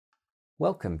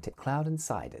Welcome to Cloud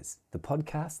Insiders, the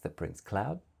podcast that brings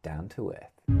cloud down to earth.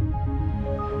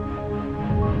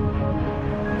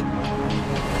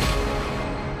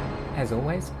 As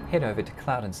always, head over to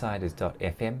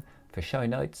cloudinsiders.fm for show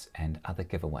notes and other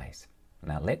giveaways.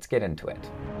 Now let's get into it.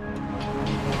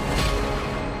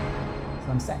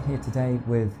 So I'm sat here today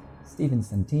with Stephen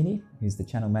Santini, who's the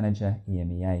Channel Manager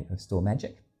EMEA of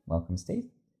StoreMagic. Welcome, Steve.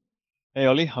 Hey,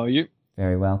 Ollie, how are you?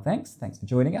 Very well, thanks. Thanks for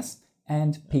joining us.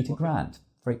 And Peter Grant,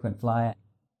 frequent flyer.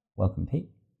 Welcome, Pete.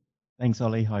 Thanks,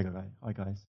 Ollie. Hi,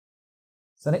 guys.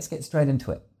 So let's get straight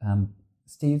into it.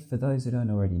 Steve, for those who don't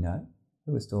already know,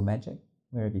 who is StoreMagic?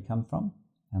 Where have you come from?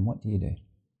 And what do you do?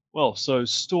 Well, so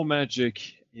StoreMagic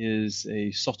is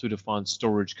a software-defined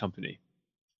storage company.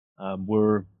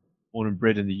 We're born and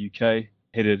bred in the UK,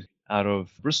 headed out of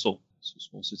Bristol. It's a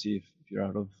small city if you're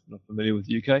not familiar with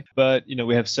the UK. But,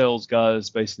 we have sales guys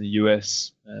based in the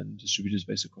US and distributors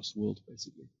based across the world,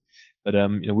 basically. But,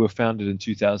 we were founded in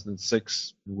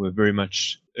 2006. We're very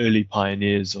much early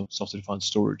pioneers of software-defined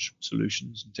storage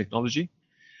solutions and technology.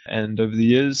 And over the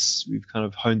years, we've kind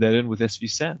of honed that in with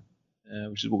SVSAN,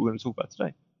 which is what we're going to talk about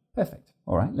today. Perfect.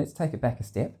 All right, let's take it back a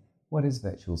step. What is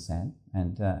virtual SAN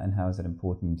and how is it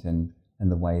important in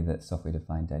the way that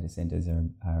software-defined data centers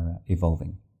are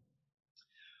evolving?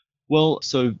 Well,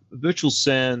 so virtual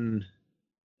SAN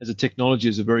as a technology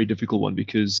is a very difficult one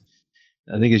because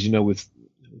I think, as you know, with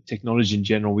technology in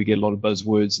general, we get a lot of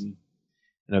buzzwords and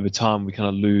over time we kind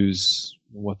of lose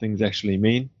what things actually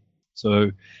mean.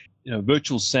 So,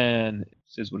 virtual SAN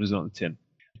says what is on the tin.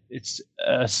 It's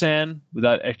a SAN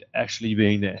without actually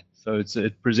being there. So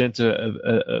it presents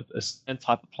a SAN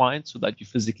type appliance without you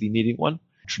physically needing one.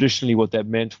 Traditionally, what that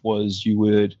meant was you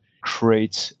would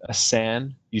create a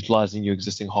SAN utilizing your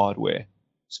existing hardware.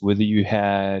 So whether you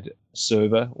had a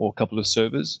server or a couple of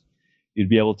servers, you'd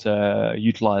be able to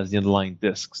utilize the underlying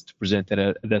disks to present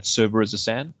that server as a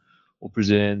SAN, or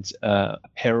present a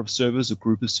pair of servers, a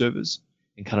group of servers,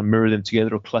 and kind of mirror them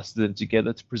together or cluster them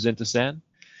together to present a SAN.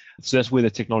 So that's where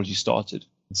the technology started.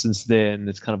 And since then,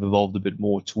 it's kind of evolved a bit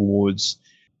more towards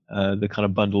the kind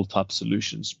of bundle type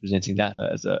solutions, presenting that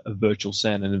as a virtual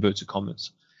SAN in inverted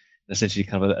commas, essentially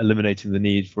kind of eliminating the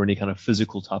need for any kind of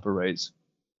physical type arrays.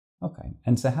 Okay,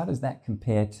 and so how does that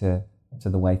compare to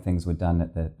the way things were done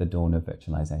at the dawn of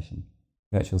virtualization?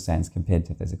 Virtual SANs compared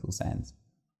to physical SANs?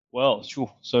 Well,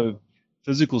 sure. So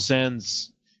physical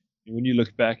SANs, when you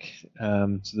look back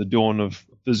to the dawn of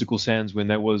physical SANs, when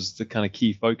that was the kind of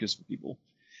key focus for people,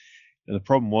 the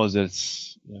problem was that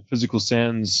physical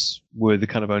SANs were the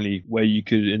kind of only way you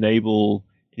could enable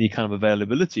any kind of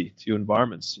availability to your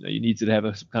environments. You needed to have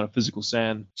a kind of physical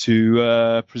SAN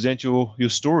to present your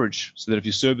storage so that if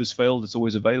your servers failed, it's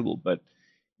always available. But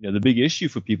the big issue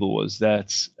for people was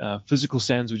that physical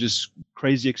SANs were just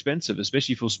crazy expensive,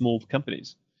 especially for small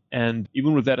companies. And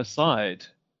even with that aside,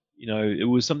 it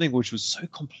was something which was so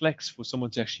complex for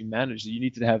someone to actually manage that you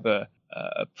needed to have a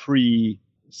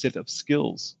pre-set of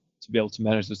skills to be able to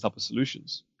manage those type of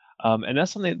solutions. And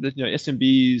that's something that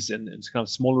SMBs and kind of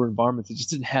smaller environments, they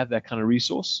just didn't have that kind of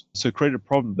resource. So it created a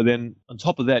problem. But then on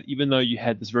top of that, even though you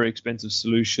had this very expensive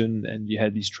solution and you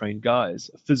had these trained guys,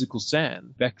 a physical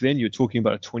SAN, back then you were talking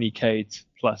about a 20K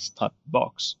plus type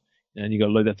box, and you got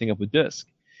to load that thing up with disk.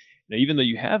 Even though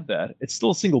you have that, it's still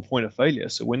a single point of failure.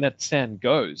 So when that SAN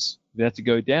goes, they have to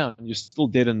go down, you're still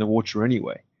dead in the water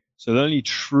anyway. So the only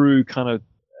true kind of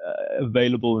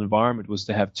available environment was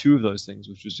to have two of those things,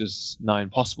 which was just nigh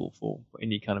impossible for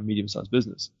any kind of medium-sized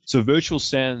business. So virtual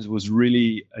SANs was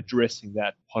really addressing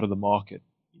that part of the market,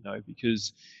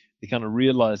 because they kind of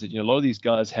realized that a lot of these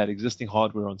guys had existing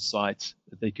hardware on site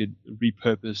that they could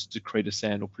repurpose to create a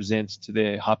SAN or present to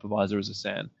their hypervisor as a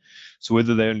SAN. So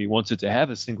whether they only wanted to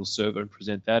have a single server and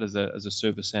present that as a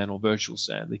server SAN or virtual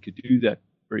SAN, they could do that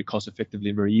very cost effectively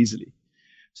and very easily.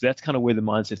 So that's kind of where the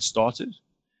mindset started.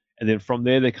 And then from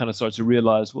there, they kind of start to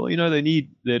realize, well, they need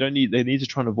to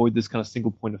try and avoid this kind of single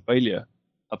point of failure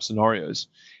type scenarios.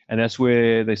 And that's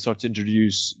where they start to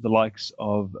introduce the likes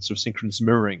of sort of synchronous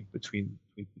mirroring between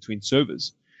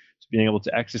servers. So being able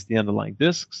to access the underlying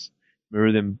disks,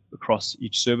 mirror them across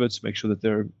each server to make sure that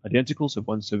they're identical. So if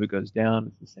one server goes down,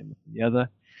 it's the same with the other.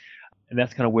 And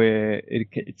that's kind of where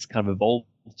it's kind of evolved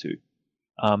to.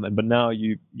 But now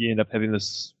you end up having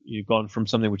this, you've gone from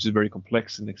something which is very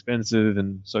complex and expensive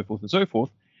and so forth,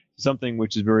 to something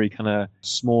which is very kind of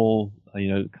small,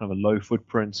 kind of a low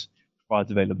footprint, provides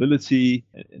availability,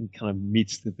 and kind of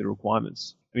meets the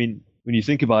requirements. I mean, when you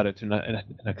think about it, and I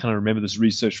kind of remember this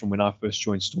research from when I first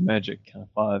joined StoreMagic kind of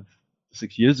 5 to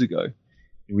 6 years ago.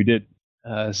 We did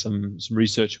some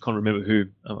research. I can't remember who,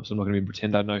 so I'm not going to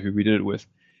pretend I know who we did it with.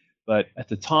 But at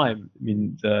the time, I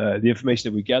mean, the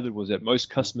information that we gathered was that most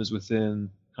customers within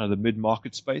kind of the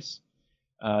mid-market space,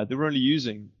 they were only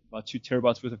using about 2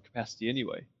 terabytes worth of capacity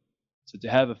anyway. So to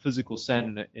have a physical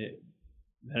SAN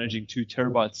managing 2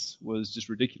 terabytes was just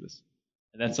ridiculous.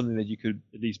 And that's something that you could,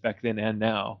 at least back then and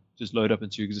now, just load up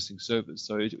into your existing servers.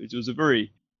 So it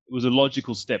was a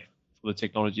logical step for the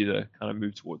technology to kind of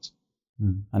move towards.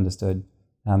 Understood.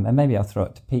 And maybe I'll throw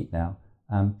it to Pete now.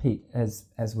 Pete, as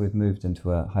we've moved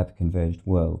into a hyper-converged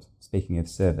world, speaking of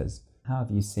servers, how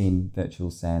have you seen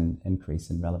virtual SAN increase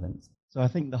in relevance? So I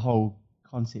think the whole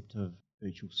concept of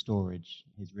virtual storage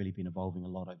has really been evolving a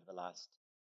lot over the last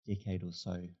decade or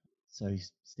so. So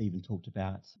Stephen talked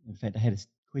about, in fact, I had a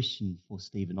question for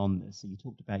Stephen on this. So you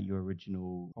talked about your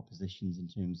original propositions in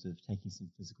terms of taking some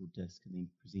physical disk and then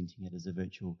presenting it as a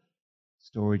virtual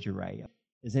storage array.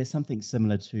 Is there something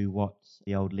similar to what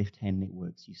the old left-hand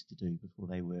networks used to do before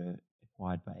they were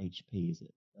acquired by HP? Is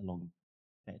it along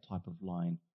that type of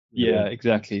line? Yeah,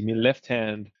 exactly. I mean, left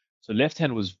hand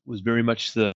was very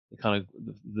much the kind of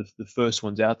the first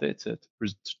ones out there to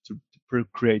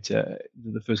create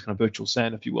the first kind of virtual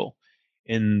SAN, if you will,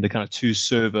 in the kind of 2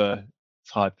 server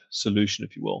type solution,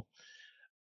 if you will.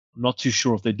 I'm not too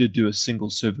sure if they did do a single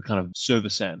server kind of server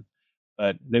SAN,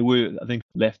 but they were, I think,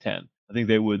 left hand. I think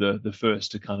they were the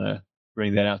first to kind of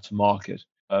bring that out to market,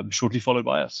 shortly followed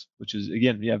by us, which is,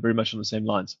 again, yeah, very much on the same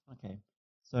lines. Okay.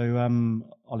 So,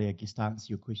 Ollie, I guess to answer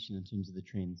your question in terms of the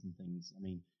trends and things, I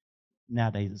mean,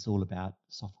 nowadays it's all about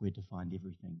software-defined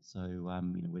everything. So,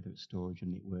 whether it's storage or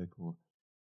network or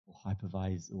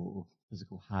hypervised or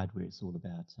physical hardware, it's all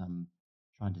about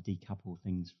trying to decouple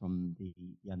things from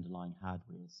the underlying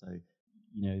hardware. So,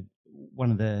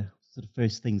 one of the sort of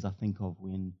first things I think of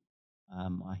when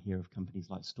I hear of companies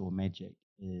like StoreMagic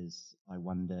is I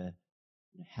wonder,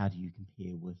 how do you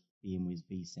compare with VMware's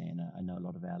vSAN? I know a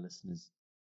lot of our listeners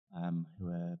who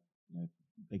are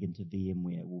big into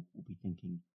VMware will be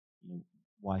thinking,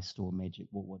 why StoreMagic?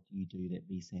 What do you do that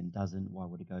vSAN doesn't? Why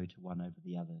would it go to one over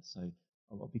the other? So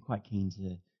I'll be quite keen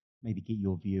to maybe get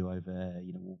your view over,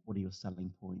 what are your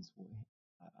selling points?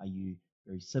 Are you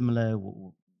very similar?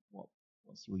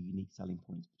 What's your unique selling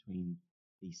points between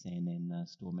vSAN and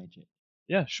StoreMagic?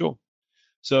 Yeah, sure.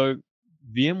 So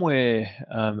VMware,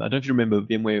 I don't know if you remember,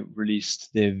 VMware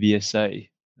released their VSA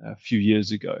a few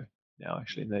years ago now,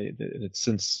 actually, and it's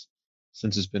since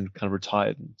it's been kind of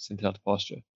retired and sent out to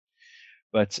pasture.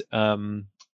 But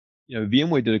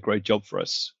VMware did a great job for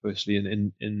us, firstly,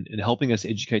 in helping us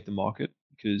educate the market,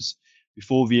 because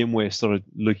before VMware started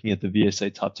looking at the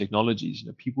VSA type technologies,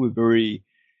 people were very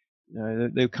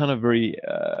they're kind of very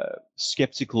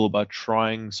skeptical about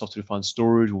trying software-defined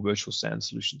storage or virtual SAN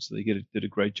solutions. So they did a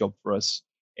great job for us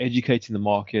educating the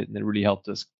market, and it really helped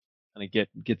us kind of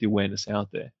get the awareness out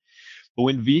there. But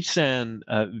when VSAN,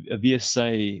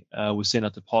 VSA was sent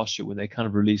out to pasture, when they kind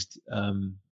of released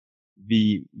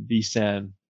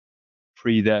vSAN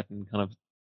pre that and kind of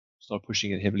started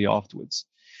pushing it heavily afterwards,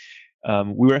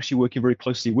 we were actually working very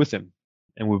closely with them,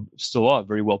 and we still are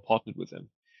very well partnered with them,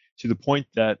 to the point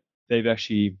that they've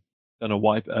actually done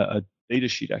a data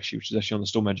sheet, actually, which is actually on the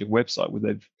StoreMagic website, where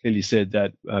they've clearly said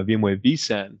that VMware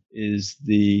vSAN is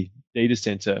the data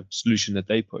center solution that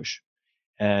they push.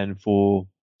 And for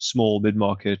small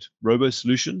mid-market robo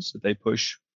solutions that they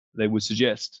push, they would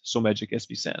suggest StoreMagic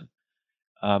SVSAN.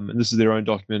 And this is their own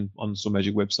document on the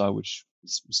StoreMagic website, which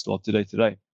is still up to date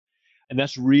today. And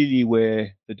that's really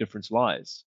where the difference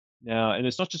lies. Now, and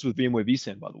it's not just with VMware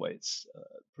vSAN, by the way, it's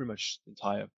pretty much the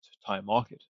entire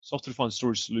market. Software-defined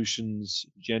storage solutions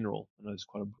in general, I know it's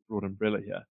quite a broad umbrella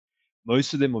here.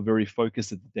 Most of them are very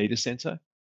focused at the data center,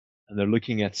 and they're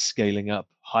looking at scaling up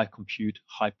high compute,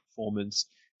 high performance,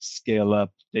 scale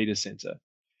up data center,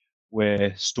 where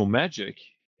StoreMagic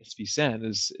SVSAN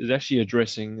is actually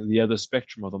addressing the other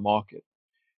spectrum of the market.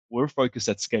 We're focused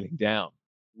at scaling down.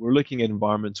 We're looking at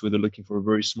environments where they're looking for a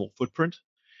very small footprint,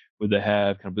 where they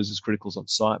have kind of business criticals on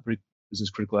site, business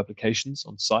critical applications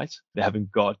on site. They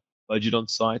haven't got budget on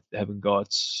site. They haven't got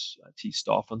IT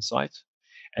staff on site.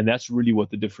 And that's really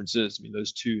what the difference is. I mean,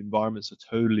 those two environments are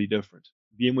totally different.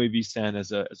 VMware vSAN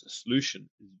as a solution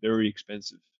is very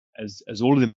expensive, as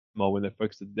all of them are when they're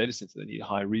focused at the data center. They need a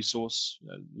high resource,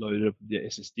 loaded up with the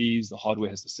SSDs. The hardware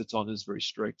has to sit on is very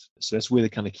strict. So that's where the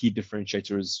kind of key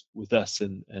differentiator is with us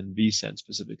and vSAN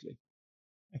specifically.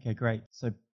 Okay, great.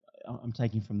 So I'm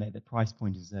taking from that price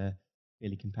point is a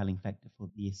fairly compelling factor for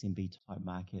the SMB type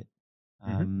market.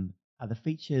 Are the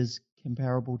features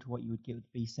comparable to what you would get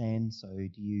with vSAN? So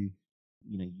do you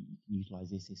can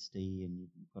utilize SSD, and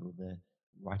you've got all the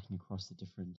writing across the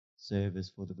different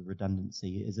servers for the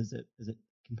redundancy? Is it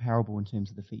comparable in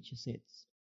terms of the feature sets?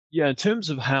 Yeah, in terms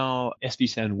of how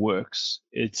SVSAN works,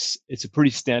 it's a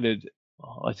pretty standard.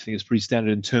 I think it's pretty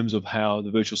standard in terms of how the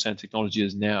virtual SAN technology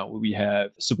is now, where we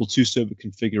have a simple two-server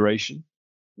configuration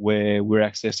where we're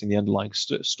accessing the underlying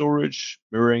storage,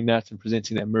 mirroring that, and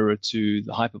presenting that mirror to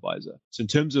the hypervisor. So in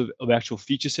terms of actual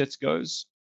feature sets goes,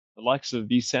 the likes of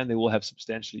vSAN, they will have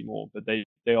substantially more, but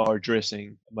they are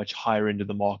addressing a much higher end of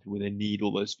the market where they need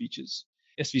all those features.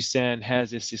 SVSAN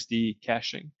has SSD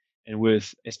caching, and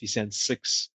with SVSAN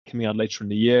 6 coming out later in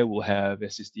the year, we'll have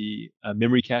SSD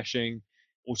memory caching,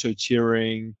 auto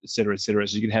tiering, et cetera, et cetera.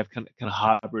 So you can have kind of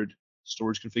hybrid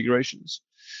storage configurations.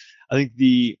 I think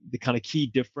the kind of key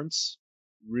difference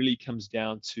really comes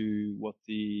down to what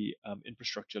the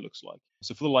infrastructure looks like.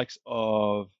 So for the likes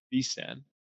of vSAN,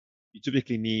 you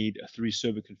typically need a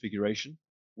 3-server configuration.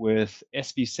 With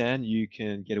SVSAN, you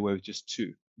can get away with just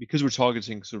 2. Because we're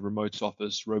targeting sort of remote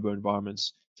office, robo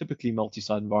environments, typically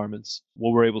multi-site environments,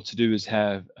 what we're able to do is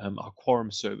have our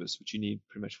quorum service, which you need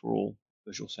pretty much for all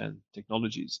virtual SAN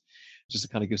technologies. Just to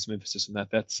kind of give some emphasis on that,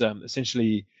 that's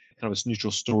essentially kind of a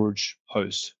neutral storage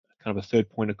host, kind of a third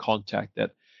point of contact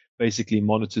that basically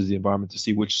monitors the environment to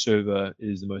see which server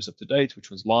is the most up to date,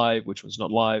 which one's live, which one's not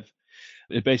live.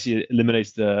 It basically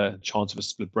eliminates the chance of a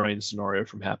split brain scenario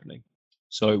from happening.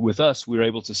 So with us, we're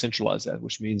able to centralize that,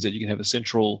 which means that you can have a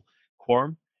central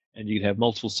quorum and you can have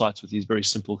multiple sites with these very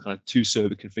simple kind of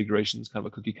 2-server configurations, kind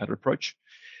of a cookie cutter approach,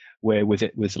 where with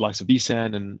the likes of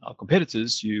vSAN and our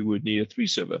competitors, you would need a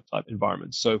 3-server type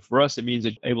environment. So for us, it means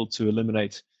that you're able to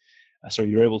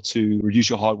you're able to reduce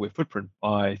your hardware footprint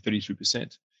by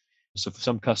 33%. So for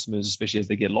some customers, especially as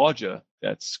they get larger,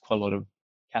 that's quite a lot of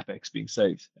CapEx being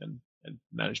saved and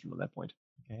management on that point.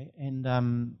 Okay, and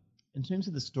in terms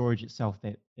of the storage itself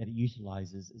that it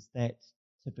utilizes, is that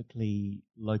typically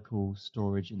local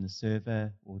storage in the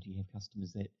server, or do you have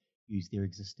customers that use their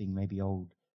existing, maybe old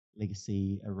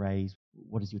legacy arrays?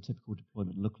 What does your typical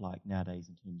deployment look like nowadays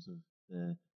in terms of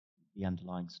the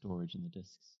underlying storage in the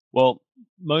disks? Well,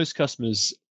 most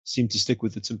customers seem to stick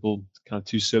with the simple kind of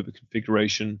 2-server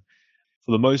configuration.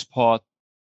 For the most part,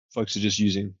 folks are just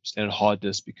using standard hard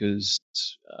disk because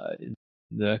in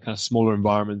the kind of smaller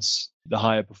environments, the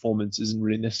higher performance isn't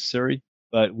really necessary.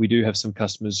 But we do have some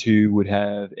customers who would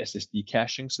have SSD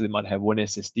caching, so they might have one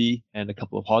SSD and a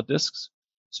couple of hard disks.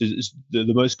 So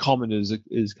the most common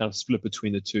is kind of split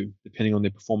between the two, depending on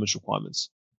their performance requirements.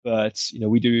 But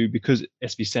we do, because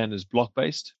SVSAN is block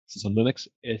based, it's on Linux.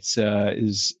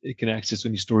 It can access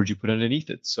any storage you put underneath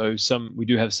it. So we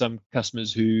do have some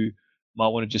customers who might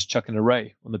want to just chuck an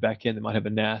array on the back end. They might have a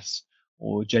NAS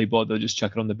or JBOD. They'll just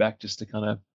chuck it on the back just to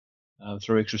kind of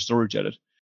throw extra storage at it.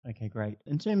 Okay, great.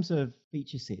 In terms of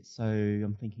feature sets, so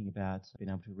I'm thinking about being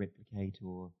able to replicate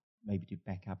or maybe do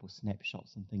backup or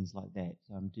snapshots and things like that.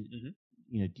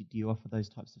 Do you offer those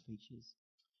types of features?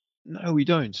 No, we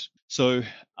don't. So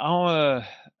our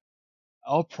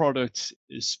product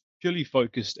is purely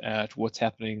focused at what's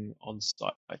happening on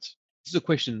site. This is a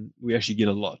question we actually get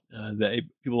a lot. That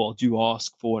people do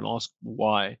ask for and ask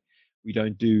why we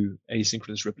don't do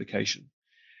asynchronous replication.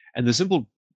 And the simple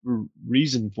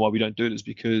reason why we don't do it is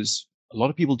because a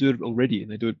lot of people do it already,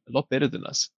 and they do it a lot better than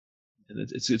us. And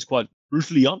it's quite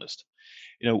brutally honest.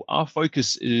 Our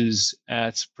focus is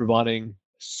at providing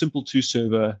simple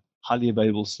 2-server, highly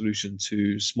available solution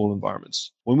to small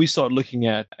environments. When we start looking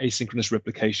at asynchronous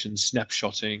replication,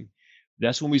 snapshotting,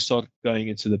 that's when we start going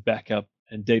into the backup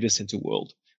and data center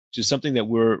world, which is something that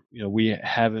we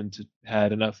haven't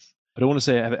had enough. I don't want to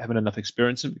say I haven't enough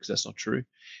experience in, because that's not true.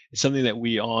 It's something that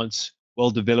we aren't well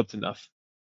developed enough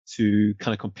to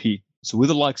kind of compete. So with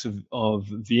the likes of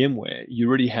VMware, you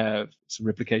already have some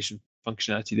replication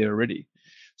functionality there already.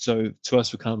 So to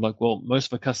us, we're kind of like, well, most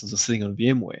of our customers are sitting on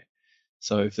VMware.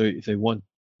 So if they want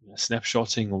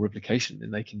snapshotting or replication,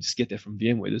 then they can just get that from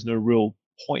VMware. There's no real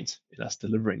point in us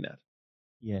delivering that.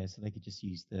 Yeah, so they could just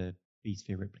use the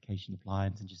vSphere replication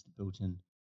appliance and just the built-in.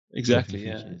 Exactly.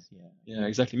 Yeah,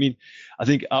 exactly. I mean, I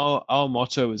think our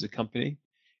motto as a company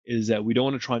is that we don't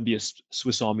want to try and be a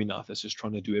Swiss Army knife that's just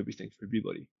trying to do everything for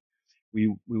everybody.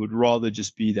 We would rather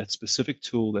just be that specific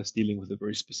tool that's dealing with a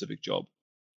very specific job,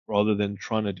 rather than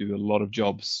trying to do a lot of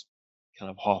jobs kind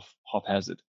of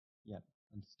haphazard. Yeah,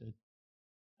 understood.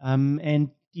 And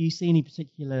do you see any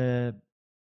particular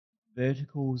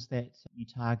verticals that you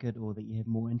target or that you have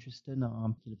more interest in,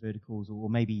 particular verticals or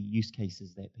maybe use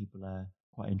cases that people are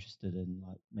quite interested in,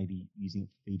 like maybe using it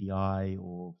for VDI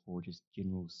or for just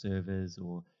general servers,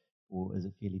 or is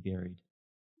it fairly varied?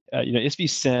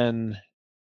 SVSAN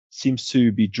seems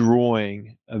to be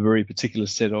drawing a very particular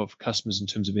set of customers in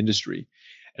terms of industry.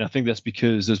 And I think that's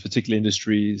because those particular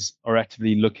industries are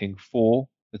actively looking for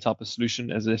the type of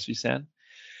solution as SVSAN.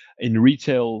 In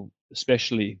retail,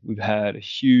 especially, we've had a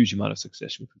huge amount of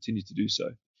success. We continue to do so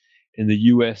in the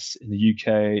US, in the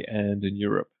UK, and in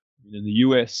Europe. In the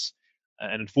US,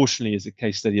 and unfortunately, as a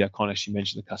case study, I can't actually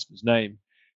mention the customer's name,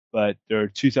 but there are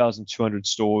 2,200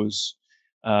 stores,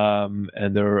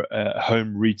 and they're a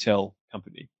home retail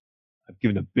company. I've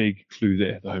given a big clue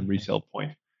there, the home retail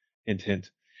point, hint, hint.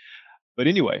 But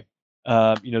anyway,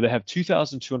 they have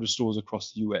 2,200 stores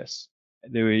across the US.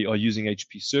 They are using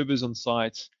HP servers on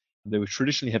site. They were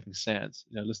traditionally having SANs.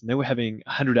 Listen, they were having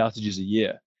 100 outages a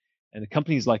year. And the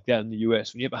companies like that in the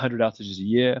US, when you have 100 outages a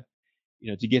year,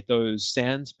 to get those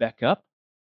SANs back up,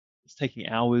 it's taking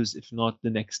hours, if not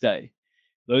the next day.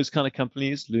 Those kind of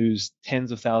companies lose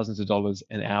tens of thousands of dollars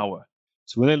an hour.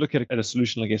 So when they look at a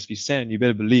solution like SV-SAN, you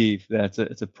better believe that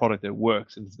it's a product that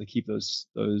works and they keep those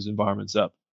environments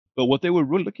up. But what they were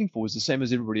really looking for is the same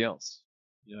as everybody else.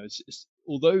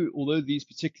 Although these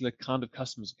particular kind of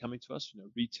customers are coming to us,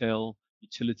 retail,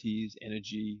 utilities,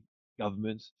 energy,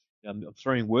 government. I'm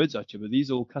throwing words at you, but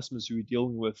these are all customers who we're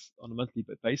dealing with on a monthly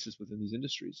basis within these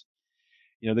industries.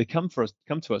 They come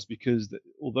to us because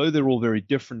although they're all very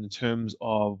different in terms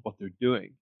of what they're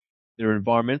doing, their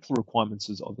environmental requirements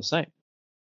are the same.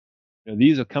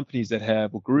 These are companies that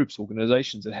have, or groups,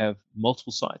 organizations that have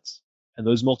multiple sites, and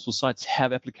those multiple sites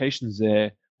have applications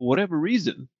there for whatever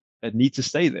reason that need to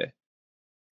stay there.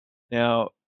 Now,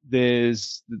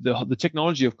 there's the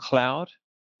technology of cloud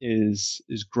is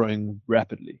growing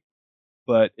rapidly,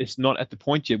 but it's not at the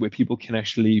point yet where people can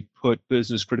actually put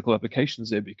business critical applications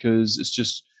there because it's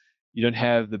just, you don't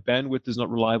have the bandwidth is not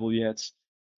reliable yet.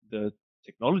 The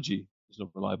technology is not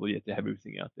reliable yet to have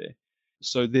everything out there.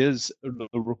 So there's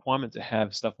a requirement to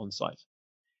have stuff on site.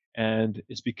 And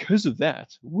it's because of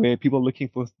that where people are looking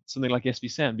for something like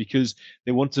SV-SAN, because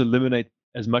they want to eliminate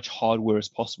as much hardware as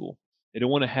possible. They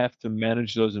don't want to have to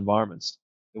manage those environments.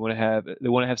 They want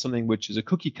to have something which is a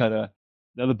cookie cutter,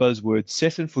 another buzzword,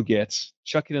 set and forget,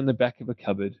 chuck it in the back of a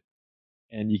cupboard,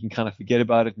 and you can kind of forget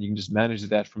about it and you can just manage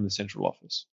that from the central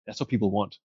office. That's what people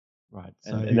want. Right.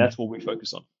 And that's what we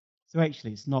focus on. So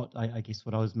actually, it's not, I guess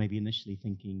what I was maybe initially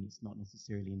thinking, it's not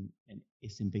necessarily an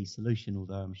SMB solution,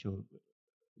 although I'm sure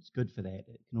it's good for that.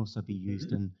 It can also be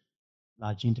used in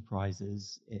large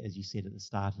enterprises, as you said at the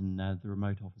start, in the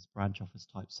remote office, branch office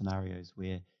type scenarios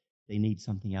where they need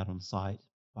something out on site,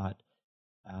 but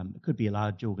it could be a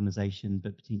large organization,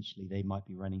 but potentially they might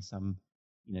be running some,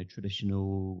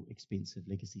 traditional expensive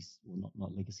legacy, well,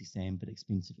 not legacy SAN, but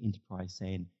expensive enterprise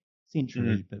SAN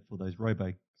centrally. But for those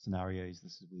robo scenarios,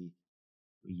 this is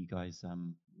where you guys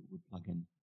would plug in.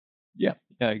 Yeah,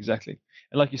 exactly.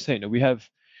 And like you say, we've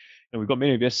got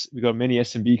many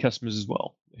SMB customers as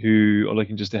well who are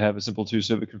looking just to have a simple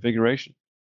 2-server configuration.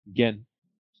 Again,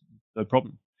 no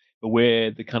problem. But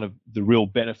where the real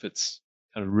benefits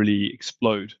kind of really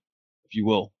explode, if you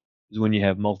will, is when you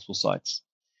have multiple sites.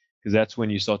 Because that's when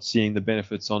you start seeing the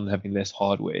benefits on having less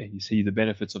hardware. You see the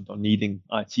benefits of not needing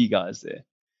IT guys there.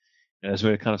 And that's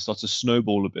where it kind of starts to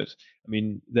snowball a bit. I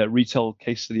mean, that retail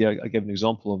case study I gave an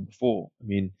example of before. I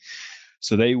mean,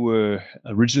 so they were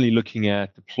originally looking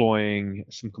at deploying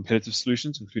some competitive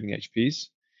solutions, including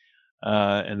HP's,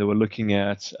 and they were looking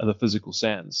at other physical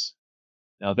SANs.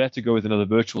 Now, that to go with another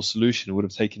virtual solution would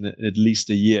have taken at least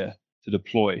a year to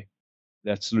deploy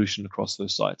that solution across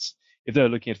those sites. If they were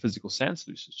looking at physical SAN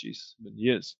solutions, geez, it's been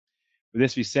years. With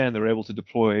SV-SAN, they were able to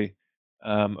deploy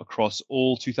across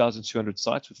all 2,200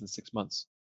 sites within 6 months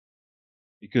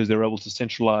because they were able to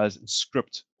centralize and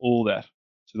script all that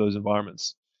to those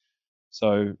environments.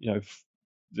 So,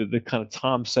 the kind of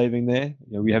time saving there,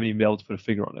 we haven't even been able to put a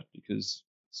figure on it because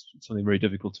it's something very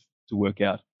difficult to work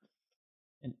out.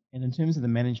 And in terms of the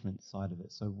management side of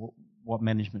it, so what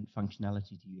management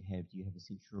functionality do you have? Do you have a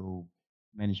central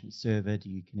management server? Do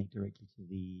you connect directly to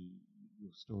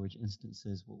your storage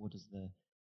instances? What is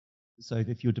so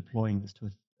if you're deploying this to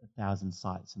 1,000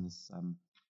 sites in this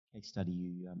case study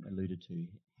you alluded to,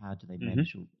 how do they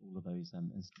manage all of those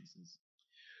instances?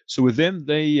 So with them,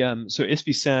 they so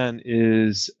SV-SAN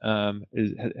is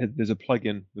there's a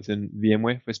plugin within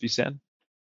VMware for SV-SAN,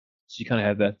 so you kind of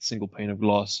have that single pane of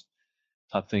glass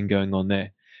type thing going on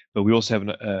there. But we also have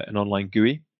an online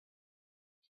GUI.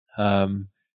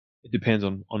 It depends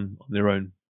on their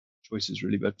own choices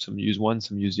really, but some use one,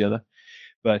 some use the other.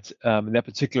 But in that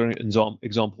particular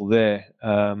example there,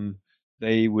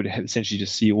 they would essentially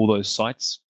just see all those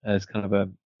sites as kind of a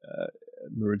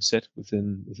mirrored set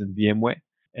within VMware.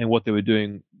 And what they were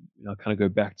doing, kind of go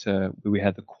back to where we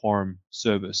had the quorum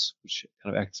service, which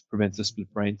kind of prevents a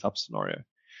split brain type scenario.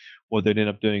 What they'd end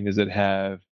up doing is they'd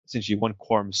have essentially one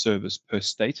quorum service per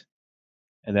state,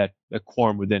 and that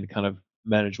quorum would then kind of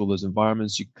manage all those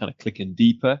environments. You can kind of click in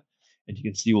deeper and you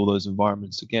can see all those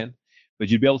environments again. But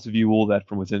you'd be able to view all that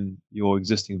from within your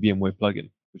existing VMware plugin,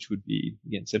 which would be,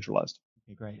 again, centralized.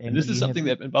 Okay, great. And this is something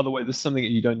that, and by the way, this is something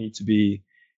that you don't need to be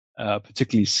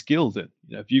particularly skilled in.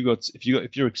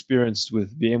 If you're experienced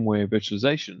with VMware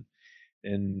virtualization,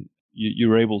 then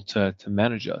you're able to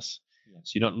manage us. Yeah.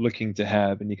 So you're not looking to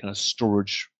have any kind of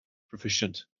storage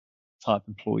proficient type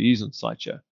employees on site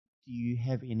here. Do you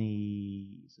have any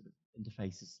sort of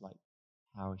interfaces like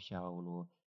PowerShell or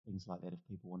things like that if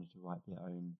people wanted to write their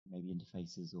own maybe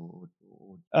interfaces or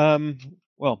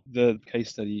Well, the case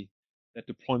study, that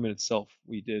deployment itself,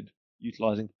 we did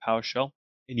utilizing PowerShell.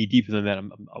 Any deeper than that,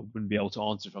 I wouldn't be able to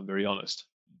answer if I'm very honest.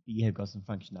 you have got some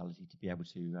functionality to be able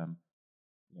to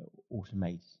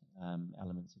automate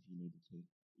elements if you needed to.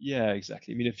 Yeah,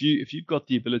 exactly. I mean, if you've got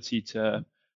the ability to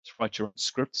write your own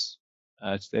scripts,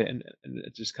 it's there, and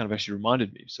it just kind of actually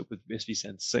reminded me. So with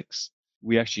SVSAN 6,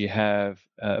 we actually have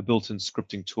a built-in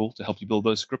scripting tool to help you build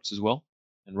those scripts as well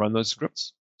and run those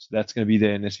scripts. So that's going to be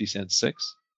there in SVSAN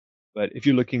 6. But if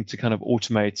you're looking to kind of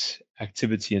automate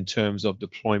activity in terms of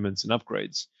deployments and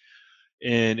upgrades,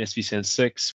 in SVSAN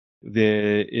 6,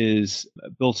 there is a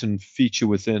built-in feature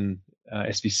within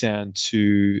SVSAN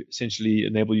to essentially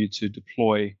enable you to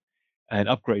deploy and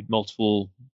upgrade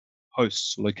multiple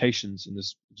hosts or locations in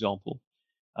this example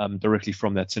directly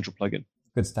from that central plugin.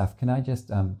 Good stuff. Can I just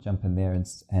jump in there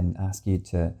and ask you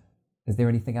is there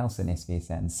anything else in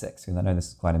SVSAN 6? Because I know this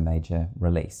is quite a major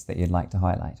release that you'd like to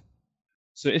highlight.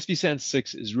 So SVSAN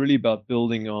 6 is really about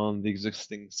building on the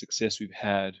existing success we've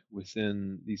had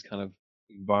within these kind of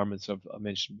environments I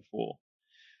mentioned before.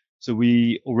 So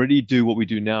we already do what we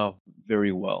do now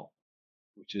very well,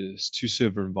 which is 2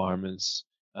 server environments.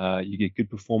 You get good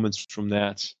performance from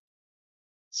that,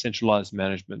 centralized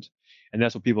management, and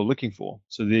that's what people are looking for.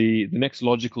 So the next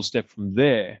logical step from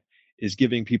there is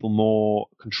giving people more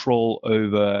control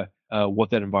over what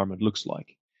that environment looks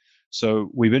like.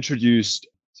 So we've introduced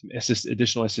some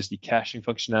additional SSD caching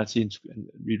functionality and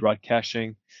read-write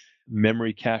caching,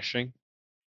 memory caching.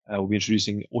 We'll be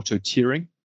introducing auto tiering.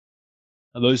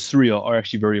 And those 3 are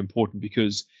actually very important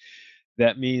because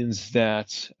that means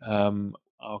that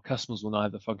our customers will now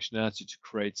have the functionality to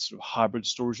create sort of hybrid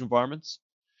storage environments.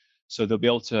 So they'll be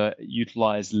able to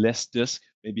utilize less disk,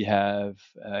 maybe have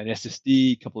an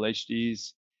SSD, a couple of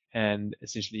HDs, and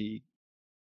essentially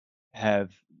have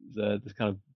the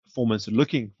kind of performance they're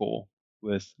looking for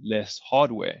with less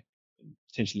hardware and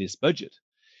potentially less budget.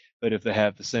 But if they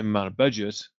have the same amount of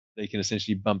budget, they can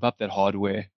essentially bump up that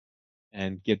hardware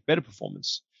and get better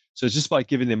performance. So it's just by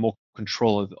giving them more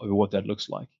control over what that looks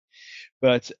like.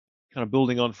 But kind of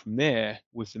building on from there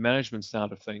with the management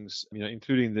side of things,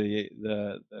 including the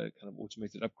kind of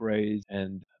automated upgrades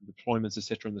and deployments,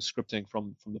 etc., and the scripting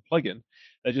from the plugin,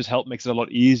 that just makes it a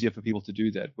lot easier for people to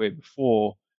do that. Where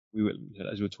before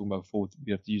as we were talking about before,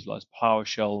 we have to utilize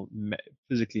PowerShell,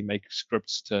 physically make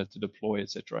scripts to deploy,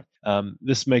 etc.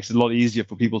 This makes it a lot easier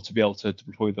for people to be able to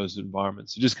deploy those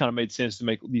environments. It just kind of made sense to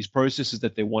make these processes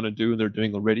that they want to do and they're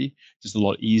doing already just a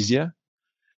lot easier.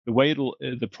 The way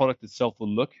the product itself will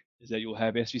look is that you'll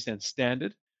have SVSAN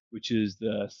standard, which is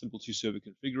the simple 2-server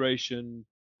configuration,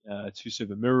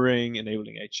 2-server mirroring,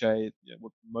 enabling HA,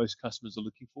 what most customers are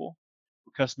looking for.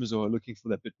 For customers who are looking for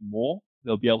that bit more,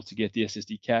 they'll be able to get the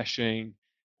SSD caching,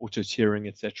 auto tiering,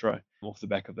 etc. off the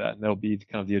back of that. And that'll be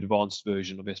kind of the advanced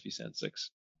version of SVSAN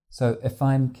 6. So if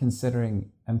I'm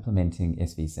considering implementing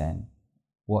SVSAN,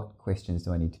 what questions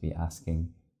do I need to be asking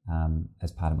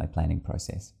as part of my planning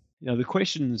process? The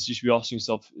questions you should be asking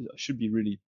yourself should be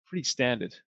really pretty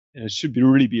standard. And it should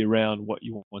really be around what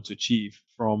you want to achieve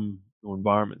from your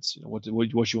environments. What you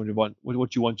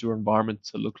want your environment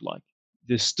to look like.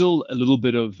 There's still a little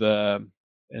bit of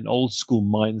an old school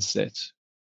mindset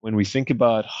when we think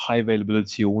about high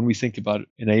availability or when we think about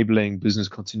enabling business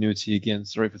continuity. Again,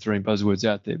 sorry for throwing buzzwords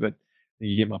out there, but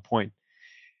you get my point.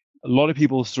 A lot of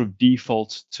people sort of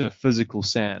default to physical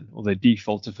SAN or they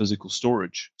default to physical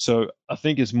storage. So I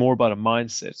think it's more about a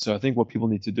mindset. So I think what people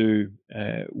need to do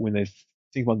when they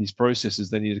think about these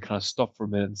processes, they need to kind of stop for a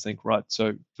minute and think, right,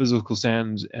 so physical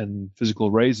SANs and physical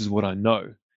arrays is what I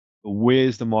know, but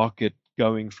where's the market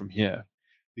going from here?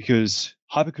 Because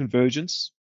hyperconvergence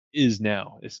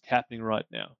it's happening right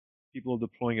now. People are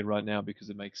deploying it right now because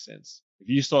it makes sense. If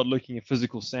you start looking at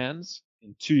physical SANs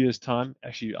in 2 years' time,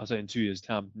 actually, I'll say in 2 years'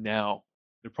 time, now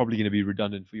they're probably going to be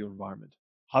redundant for your environment.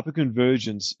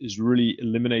 Hyperconvergence is really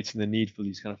eliminating the need for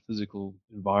these kind of physical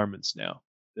environments now.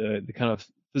 The kind of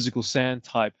physical SAN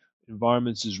type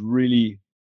environments is really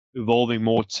evolving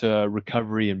more to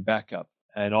recovery and backup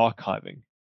and archiving,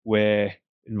 where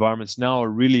environments now are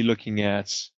really looking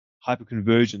at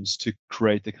hyperconvergence to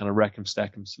create the kind of rack 'em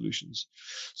stack 'em solutions.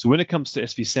 So when it comes to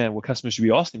SVSAN, what customers should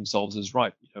be asking themselves is,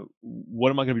 right, what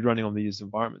am I going to be running on these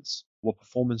environments? What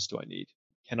performance do I need?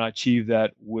 Can I achieve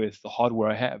that with the hardware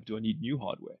I have? Do I need new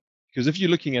hardware? Because if you're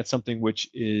looking at something which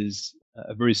is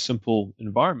a very simple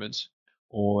environment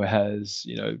or has,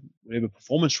 whatever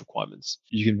performance requirements,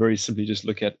 you can very simply just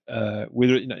look at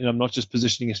whether, and I'm not just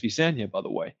positioning SVSAN here, by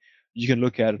the way. You can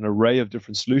look at an array of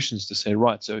different solutions to say,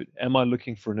 right, so am I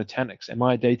looking for a Nutanix? Am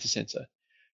I a data center?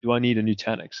 Do I need a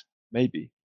Nutanix? Maybe.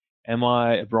 Am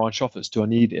I a branch office? Do I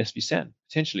need SVSAN?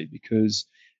 Potentially, because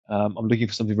I'm looking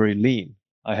for something very lean.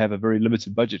 I have a very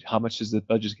limited budget. How much is the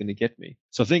budget going to get me?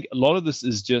 So I think a lot of this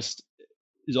is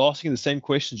asking the same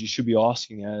questions you should be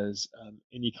asking as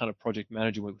any kind of project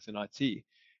manager within IT.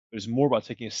 But it's more about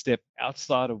taking a step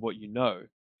outside of what you know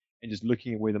and just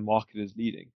looking at where the market is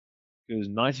leading. Because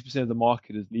 90% of the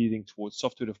market is leading towards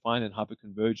software-defined and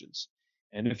hyperconvergence.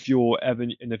 And if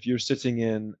you're sitting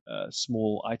in a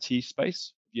small IT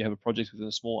space, if you have a project within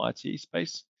a small IT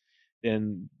space,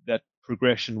 then that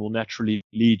progression will naturally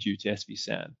lead you to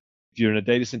SVSAN. If you're in a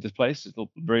data center place,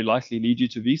 it'll very likely lead you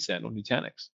to vSAN or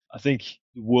Nutanix. I think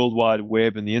the World Wide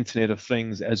Web and the Internet of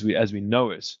Things as we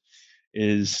know it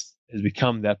has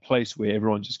become that place where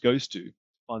everyone just goes to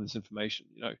find this information.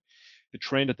 The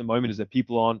trend at the moment is that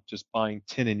people aren't just buying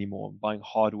tin anymore, buying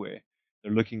hardware.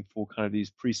 They're looking for kind of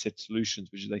these preset solutions,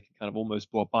 which they can kind of almost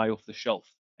buy off the shelf.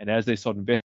 And as they start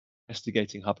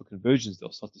investigating hyperconvergence,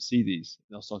 they'll start to see these.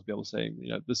 And they'll start to be able to say,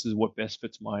 this is what best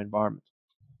fits my environment.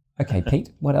 Okay,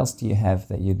 Pete, what else do you have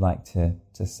that you'd like to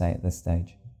say at this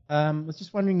stage? I was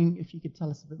just wondering if you could tell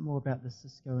us a bit more about the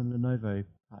Cisco and Lenovo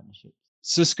partnership.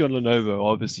 Cisco and Lenovo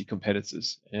are obviously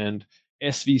competitors, and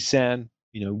SVSAN,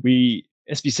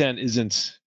 SVSAN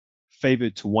isn't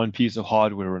favored to one piece of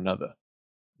hardware or another.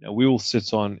 We all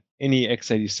sit on any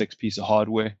x86 piece of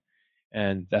hardware,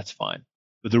 and that's fine.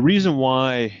 But the reason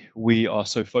why we are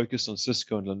so focused on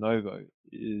Cisco and Lenovo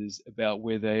is about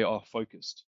where they are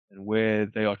focused and where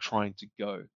they are trying to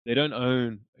go. They don't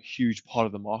own a huge part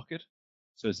of the market,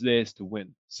 so it's theirs to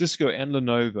win. Cisco and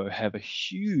Lenovo have a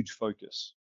huge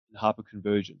focus in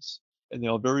hyperconvergence, and they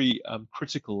are very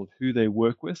critical of who they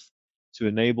work with to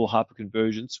enable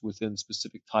hyperconvergence within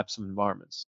specific types of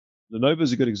environments. Lenovo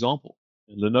is a good example.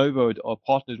 And Lenovo are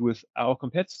partnered with our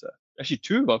competitor, actually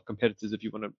two of our competitors if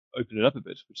you want to open it up a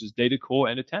bit, which is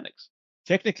Datacore and Nutanix.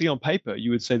 Technically on paper,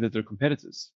 you would say that they're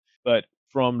competitors, but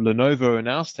from Lenovo and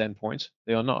our standpoint,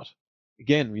 they are not.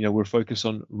 Again, we're focused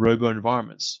on robo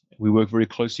environments. We work very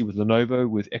closely with Lenovo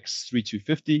with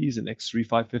X3250s and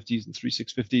X3550s and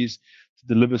 3650s to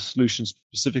deliver solutions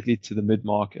specifically to the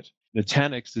mid-market.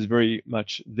 Nutanix is very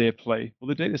much their play for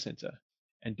the data center.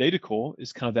 And Datacore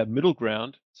is kind of that middle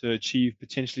ground to achieve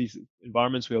potentially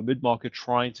environments where mid-market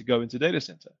trying to go into data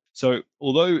center. So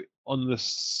although on the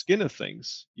skin of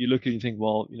things, you look and you think,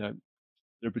 well,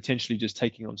 they're potentially just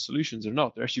taking on solutions. They're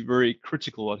not. They're actually very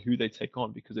critical on who they take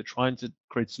on because they're trying to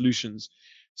create solutions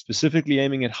specifically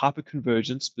aiming at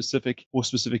hyperconvergence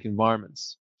specific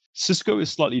environments. Cisco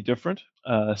is slightly different.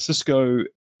 Cisco,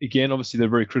 again, obviously they're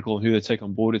very critical on who they take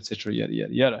on board, et cetera, yada,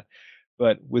 yada, yada.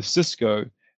 But with Cisco,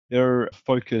 they're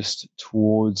focused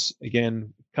towards,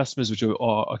 again, customers which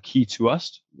are key to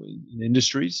us in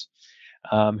industries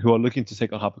who are looking to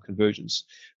take on hyperconvergence.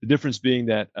 The difference being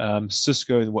that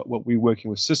Cisco, and what we're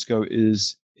working with Cisco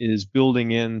is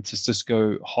building into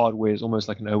Cisco hardware is almost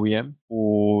like an OEM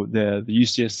or the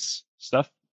UCS stuff.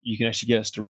 You can actually get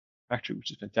us to factory,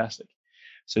 which is fantastic.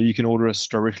 So you can order us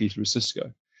directly through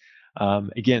Cisco.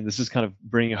 Again, this is kind of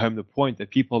bringing home the point that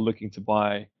people are looking to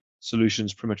buy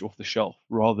solutions pretty much off the shelf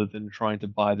rather than trying to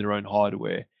buy their own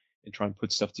hardware and try and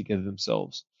put stuff together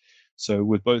themselves. So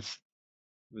with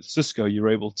Cisco, you're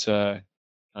able to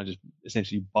kind of just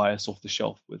essentially buy us off the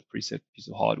shelf with preset piece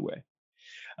of hardware.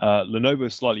 Lenovo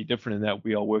is slightly different in that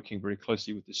we are working very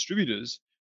closely with distributors,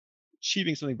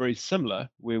 achieving something very similar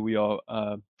where we are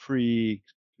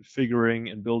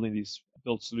pre-configuring and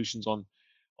build solutions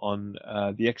on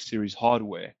the X series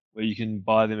hardware where you can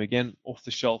buy them again off the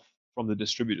shelf from the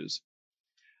distributors.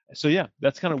 So yeah,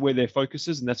 that's kind of where their focus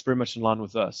is, and that's very much in line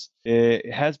with us. There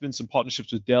has been some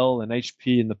partnerships with Dell and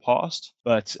HP in the past,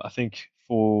 but I think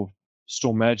for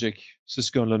StormMagic,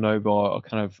 Cisco and Lenovo are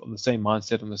kind of on the same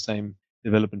mindset, on the same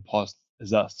development path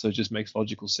as us. So it just makes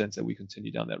logical sense that we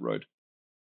continue down that road.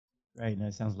 Great. No,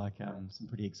 it sounds like some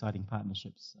pretty exciting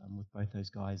partnerships with both those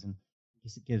guys, and I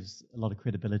guess it gives a lot of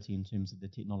credibility in terms of the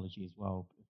technology as well.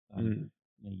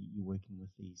 You're working with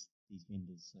these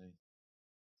vendors, so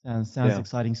sounds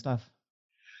exciting stuff.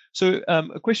 So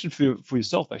a question for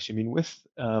yourself, actually. I mean, with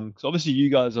because obviously you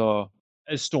guys are,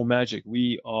 as StormMagic,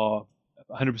 we are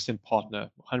 100% partner,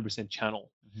 100%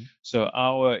 channel. Mm-hmm. So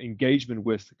our engagement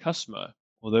with the customer,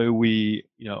 although we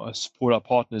support our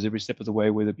partners every step of the way,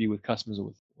 whether it be with customers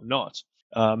or not,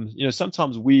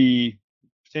 sometimes we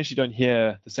potentially don't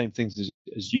hear the same things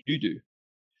as you do.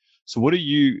 So what are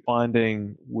you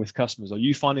finding with customers? Are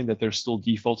you finding that they're still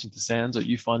defaulting to SANS? Are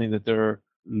you finding that they're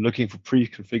looking for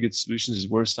pre-configured solutions, as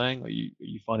we're saying? Are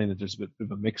you finding that there's a bit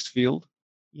of a mixed field?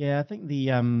 Yeah, I think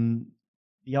the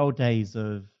old days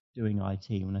of doing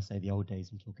IT, when I say the old days,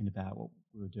 I'm talking about what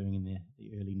we were doing in the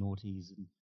early noughties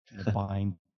and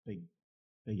buying big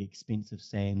expensive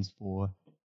SANs for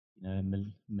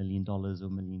 $1 million or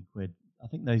 $1 million. I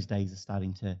think those days are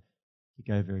starting to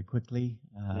go very quickly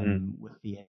with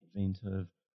the advent of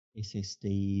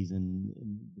SSDs and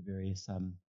the various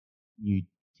new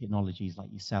technologies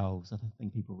like yourselves. I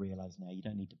think people realize now you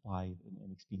don't need to buy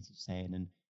an expensive SAN and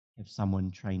have someone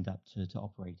trained up to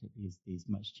operate it. There's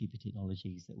much cheaper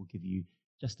technologies that will give you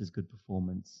just as good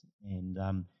performance,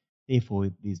 and therefore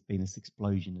there's been this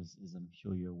explosion, as I'm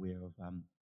sure you're aware of,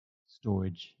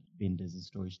 storage vendors and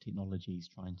storage technologies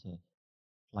trying to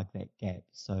plug that gap.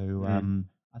 So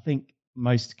I think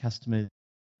most customers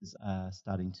are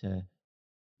starting to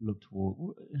look toward,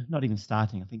 not even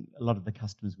starting, I think a lot of the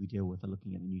customers we deal with are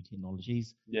looking at the new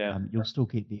technologies. Yeah. You'll still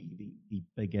get the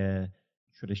bigger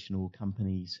traditional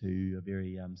companies who are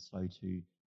very slow to,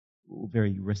 or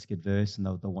very risk adverse, and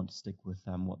they'll want to stick with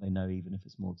what they know, even if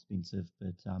it's more expensive.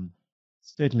 But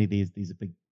certainly there's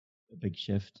a big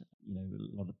shift.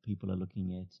 A lot of people are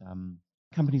looking at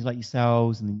companies like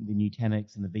yourselves and the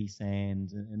Nutanix and the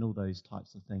vSANs and all those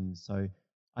types of things. So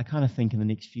I kind of think in the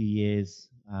next few years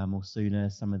or sooner,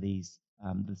 some of these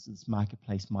this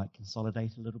marketplace might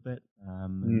consolidate a little bit.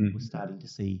 And we're starting to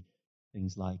see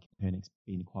things like Pernix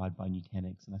being acquired by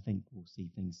Nutanix, and I think we'll see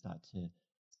things start to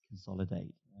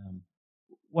consolidate.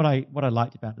 What I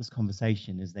liked about this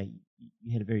conversation is that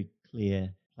you had a very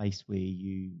clear place where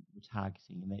you were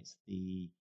targeting, and that's the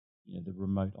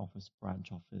remote office,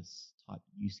 branch office type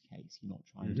use case. You're not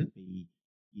trying to be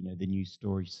the new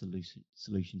storage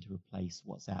solution to replace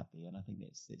what's out there, and I think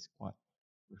that's quite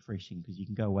refreshing, because you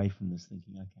can go away from this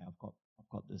thinking, okay, I've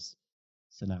got this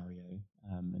scenario,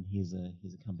 and here's a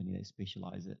company that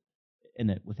specializes in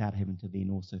it, without having to then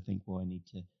also think, well, I need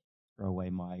to throw away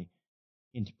my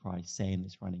enterprise SAN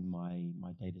that's running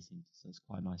my data center. So it's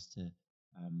quite nice to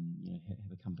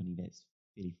have a company that's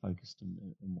fairly focused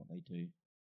in what they do.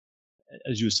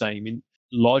 As you were saying, I mean,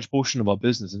 large portion of our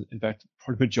business, in fact,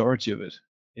 probably majority of it,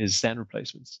 is SAN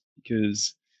replacements,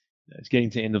 because it's getting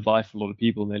to end of life for a lot of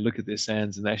people, and they look at their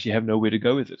SANs and they actually have nowhere to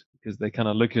go with it, because they kind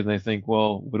of look at it and they think,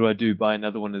 well, what do I do? Buy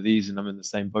another one of these and I'm in the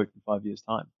same boat in 5 years'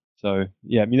 time. So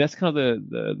yeah, I mean, that's kind of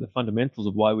the fundamentals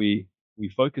of why we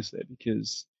focus there,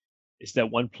 because it's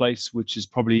that one place which is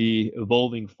probably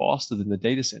evolving faster than the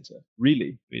data center. Really,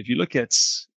 I mean, if you look at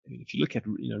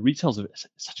retail's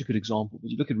such a good example.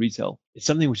 But you look at retail, it's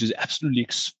something which is absolutely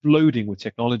exploding with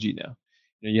technology now.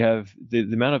 You have the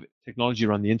amount of technology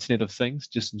around the Internet of Things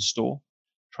just in store,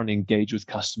 trying to engage with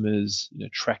customers,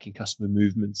 tracking customer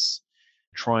movements,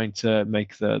 trying to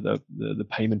make the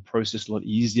payment process a lot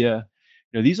easier.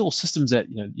 These are all systems that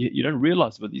you don't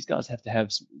realize, but these guys have to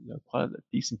have quite a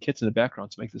decent kits in the background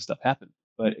to make this stuff happen.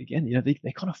 But again,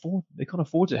 they can't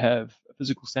afford to have a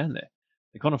physical SAN there.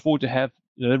 They can't afford to have,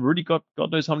 they've already got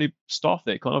God knows how many staff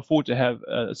there. Can't afford to have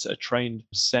a trained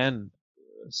SAN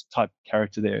type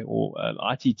character there, or an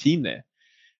IT team there.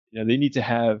 They need to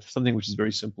have something which is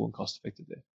very simple and cost effective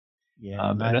there. Yeah,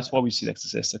 and that's why we see that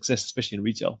success, especially in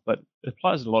retail, but it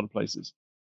applies in a lot of places.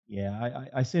 Yeah,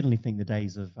 I certainly think the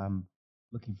days of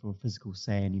looking for a physical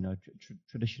SAN,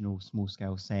 traditional small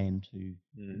scale SAN to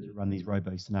run these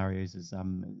robo scenarios is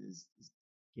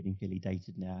getting fairly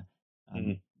dated now.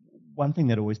 One thing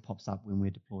that always pops up when we're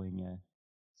deploying a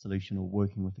solution or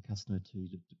working with the customer to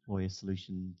deploy a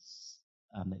solution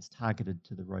that's targeted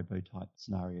to the robo type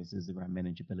scenarios is around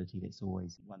manageability. That's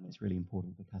always one that's really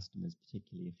important for customers,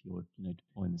 particularly if you're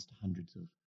deploying this to hundreds of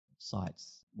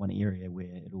sites. One area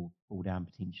where it'll fall down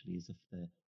potentially is if the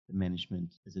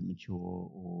management isn't mature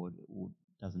or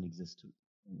doesn't exist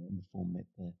in the form that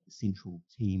the central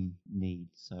team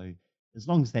needs. So as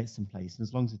long as that's in place, and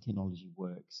as long as the technology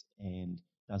works and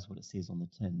does what it says on the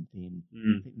tin, then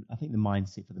I think the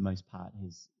mindset for the most part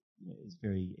is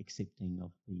very accepting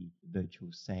of the virtual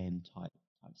SAN type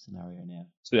scenario now.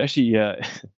 So actually,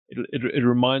 it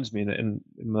reminds me, and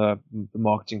the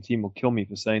marketing team will kill me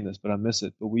for saying this, but I miss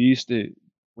it. But we used to,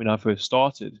 when I first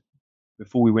started,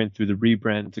 before we went through the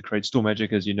rebrand to create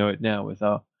StoreMagic as you know it now, with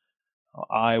our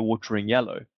eye-watering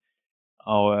yellow,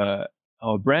 our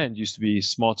brand used to be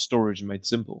Smart Storage and Made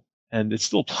Simple. And it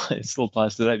still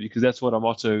applies today, because that's what our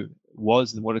motto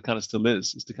was and what it kind of still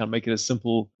is to kind of make it as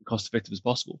simple, cost effective as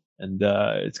possible. And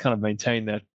it's kind of maintained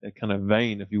that kind of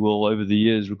vein, if you will, over the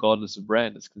years, regardless of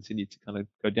brand. It's continued to kind of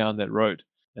go down that road.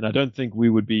 And I don't think we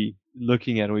would be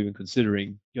looking at or even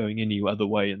considering going any other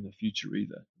way in the future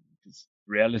either. Because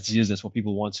the reality is that's what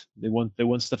people want. They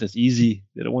want stuff that's easy.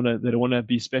 They don't want to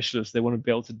be specialists. They want to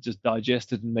be able to just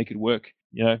digest it and make it work.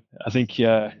 I think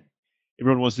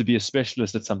everyone wants to be a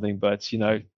specialist at something, but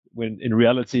when in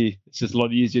reality it's just a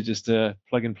lot easier just to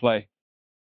plug and play.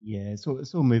 Yeah, it's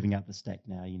all moving up the stack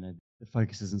now. The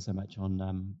focus isn't so much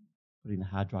on putting the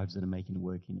hard drives that are making it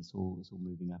working. It's all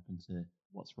moving up into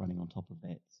what's running on top of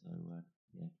that. So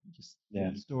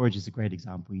storage is a great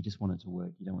example. You just want it to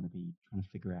work. You don't want to be trying to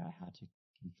figure out how to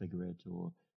configure it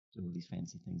or do all these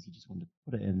fancy things. You just want to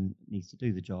put it in. It needs to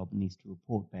do the job. It needs to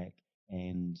report back.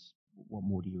 And what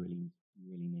more do you really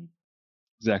need?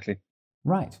 Exactly.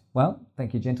 Right. Well,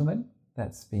 thank you, gentlemen.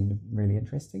 That's been really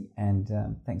interesting, and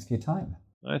thanks for your time.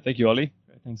 All right, thank you, Ollie.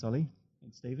 Thanks, Ollie.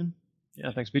 Thanks, Stephen.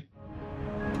 Yeah, thanks, Pete.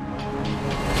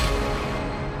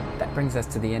 That brings us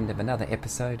to the end of another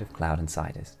episode of Cloud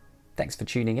Insiders. Thanks for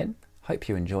tuning in. Hope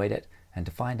you enjoyed it. And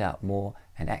to find out more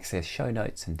and access show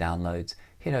notes and downloads,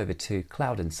 head over to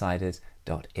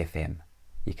cloudinsiders.fm.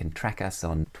 You can track us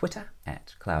on Twitter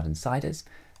 @CloudInsiders,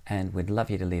 and we'd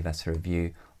love you to leave us a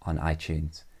review on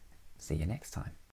iTunes. See you next time.